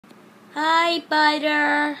Hi,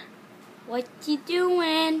 Butter. What you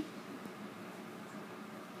doing?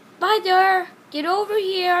 Butter, get over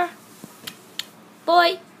here.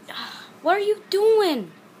 Boy, what are you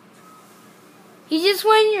doing? He just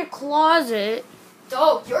went in your closet.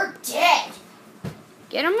 Oh, you're dead.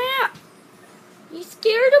 Get him out. You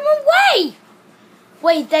scared him away.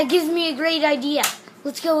 Wait, that gives me a great idea.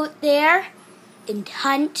 Let's go there and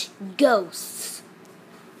hunt ghosts.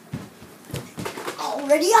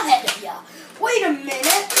 Already ahead of ya. Wait a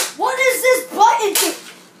minute. What is this button do?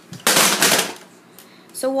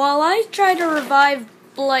 So while I try to revive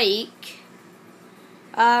Blake,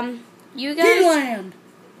 you guys... Greenland.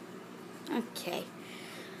 Okay.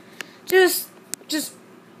 Just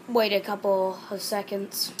wait a couple of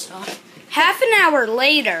seconds. Half an hour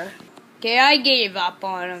later, okay, I gave up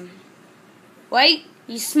on him. Wait,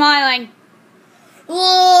 he's smiling.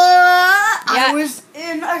 I was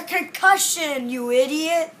in a concussion, you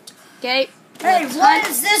idiot. Okay. Hey, what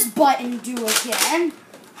does this button do again?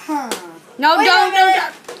 Huh. No, Wait don't. a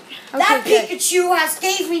minute. Okay, That good. Pikachu has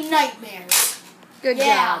gave me nightmares. Good Yeah.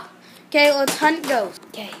 job. Okay, let's hunt ghosts.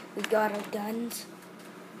 Okay, we got our guns.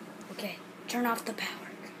 Okay, turn off the power.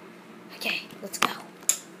 Okay, let's go.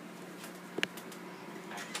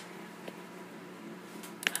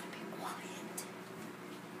 Be quiet.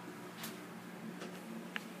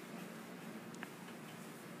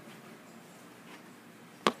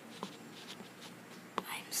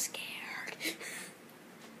 I'm scared.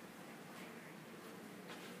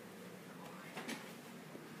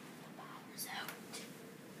 Power's out.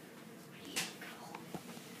 We need to go.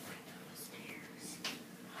 Right down the stairs.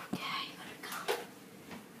 Okay. Gotta come.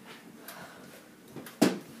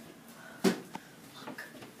 Look.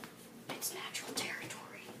 It's natural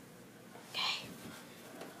territory. Okay.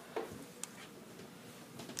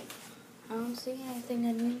 I don't see anything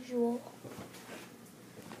unusual.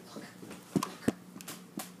 Look.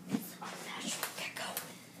 It's unnatural gecko.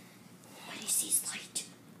 When he sees light,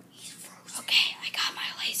 he's frozen. Okay, I got my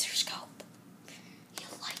laser scope. He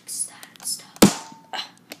likes that stuff.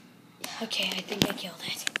 Okay, I think I killed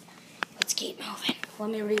it. Let's keep moving. Let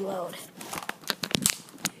me reload.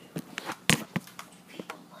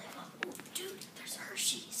 People live up. Oh, dude, there's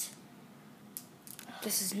Hershey's.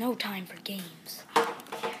 This is no time for games. Yeah,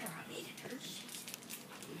 I'm eating Hershey's.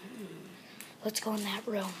 Let's go in that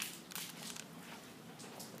room.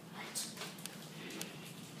 What?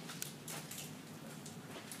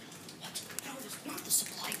 No, it's not the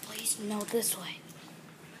supply place. No, this way.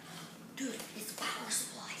 Dude, it's the power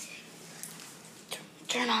supply thing.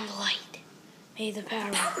 Turn on the light. Maybe the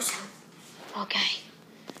power. Power's out. Okay.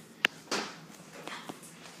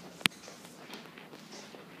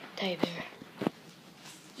 Teddy bear.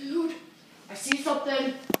 Dude, I see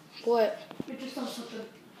something. What? I just saw something.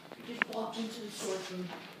 I just walked into the storage room.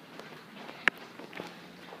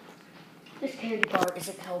 This candy bar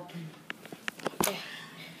isn't helping. Okay.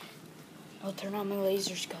 I'll turn on my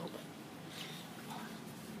laser scope.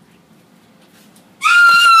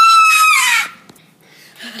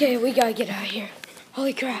 Okay, we gotta get out of here.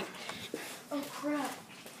 Holy crap. Oh crap.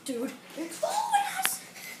 Dude, it's following us.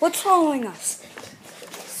 What's following us?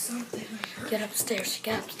 Something I heard. Get upstairs.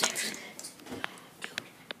 Get upstairs. Dude,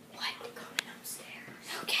 what? Coming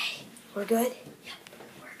upstairs. Okay. We're good? Yep,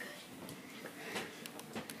 we're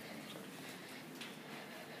good.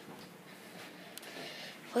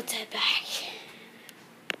 Let's head back.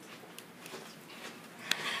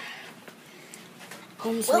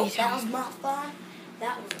 Home Well, sweet that was home. my fun.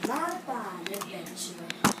 That was my fun adventure.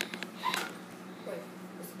 Wait,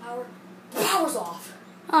 is the power? The power's off.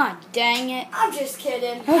 Aw, dang it. I'm just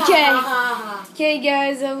kidding. Okay. Ha, ha, ha. Okay,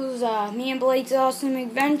 guys, that was me and Blake's Awesome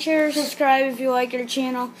Adventure. Subscribe if you like our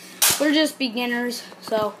channel. We're just beginners,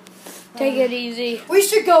 so take it easy. We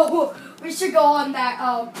should go on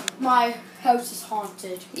that. My house is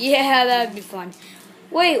haunted. Yeah, that'd be fun.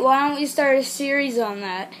 Wait, why don't we start a series on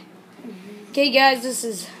that? Okay, guys, this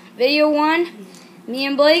is video 1. Me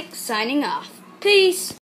and Blake signing off. Peace.